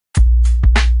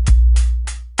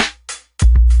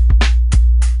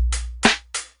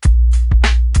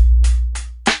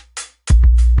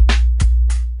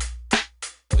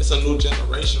it's a new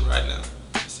generation right now.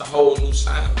 It's a whole new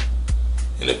sound.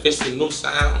 And if it's the new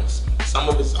sounds, some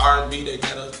of it's R&B, they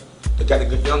got the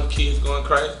good young kids going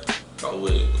crazy. Go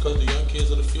with it, because the young kids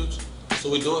are the future. That's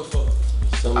what we do it for.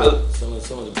 Some of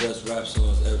the best rap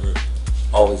songs ever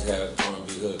always have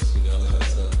R&B hooks, you know.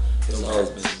 So it's always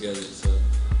been together. So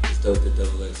it's dope that Dolla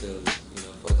ign Lil is, you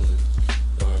know, fucking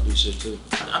with the R&B shit too.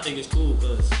 I think it's cool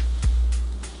because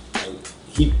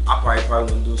like I probably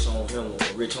wouldn't do a song with him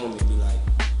or Rich Homie and be like,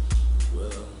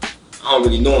 well, I don't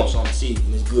really know him, so I'm gonna see it,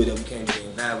 and it's good that we came together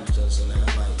and vibe with each other. So now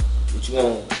I'm like, what you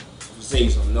want? I'm saying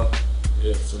something, no.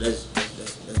 Yeah. So that's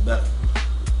better.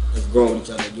 Let's grow with each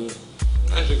other again.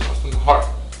 Magic comes from the heart,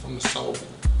 from the soul.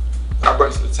 What I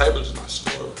bring to the table is my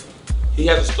story. He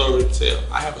has a story to tell.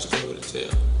 I have a story to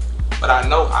tell. But I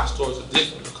know our stories are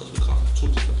different because we come from two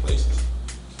different places.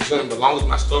 But as long as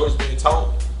my story is being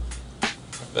told, I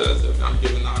feel as if I'm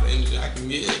giving all the energy I can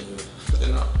give,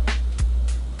 you know.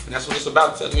 And that's what it's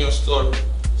about, telling your story,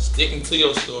 sticking to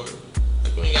your story.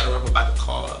 Like, we ain't gotta rap about the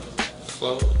cars, the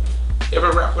clothes. Every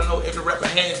rapper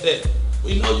has that.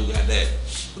 We know you got that.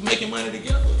 We're making money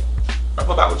together. Rap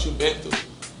about what you've been through.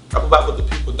 Rap about what the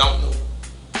people don't know.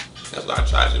 That's what I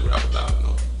try to rap about, you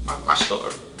know, my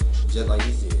story. Just like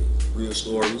he said, real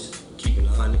stories, keeping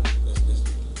 100. That's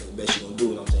the best you're gonna do,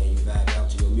 you know what I'm saying? You vibe out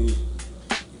to your music.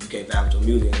 If you can't vibe with your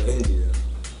music, ain't no energy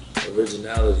there.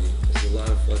 Originality. There's a lot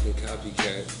of fucking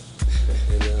copycats.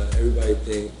 And everybody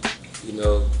think, you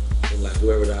know, like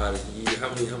whoever the hottest, how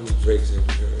many Drakes have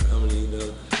you heard? How many, you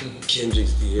know,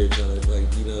 Kendricks do you hear trying to, like,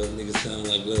 you know, niggas sound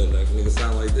like blood, like niggas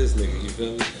sound like this nigga, you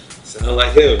feel me? Sound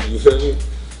like him, you feel me?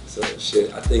 So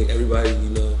shit, I think everybody, you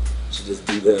know, should just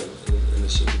do them, and the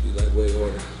shit would be like way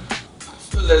harder. I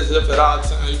feel as if at all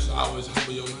times you should always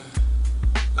humble your mind.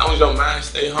 As long as your mind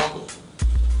stay humble,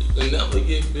 you can never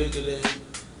get bigger than,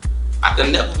 I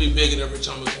can never be bigger than Rich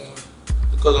Homie Quan,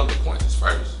 because I'm the Quantas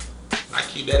first. I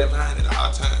keep that in mind at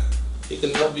all times. He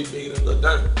can never be bigger than Lil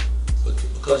Durk,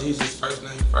 because he's his first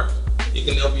name first. He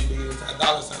can never be bigger than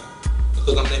Dolla ign Lil,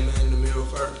 because I'm that man in the mirror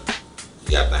first.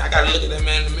 You gotta think, I gotta look at that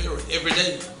man in the mirror every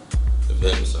day. You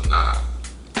feel me? So nah,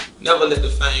 never let the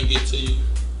fame get to you.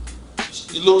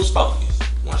 You lose focus.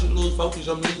 Once you lose focus,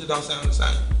 your music don't sound the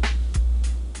same.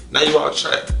 Now you all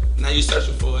trapped. Now you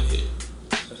searching for a hit.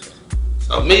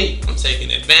 So me, I'm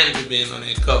taking advantage of being on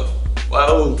that cover.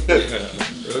 Whoa.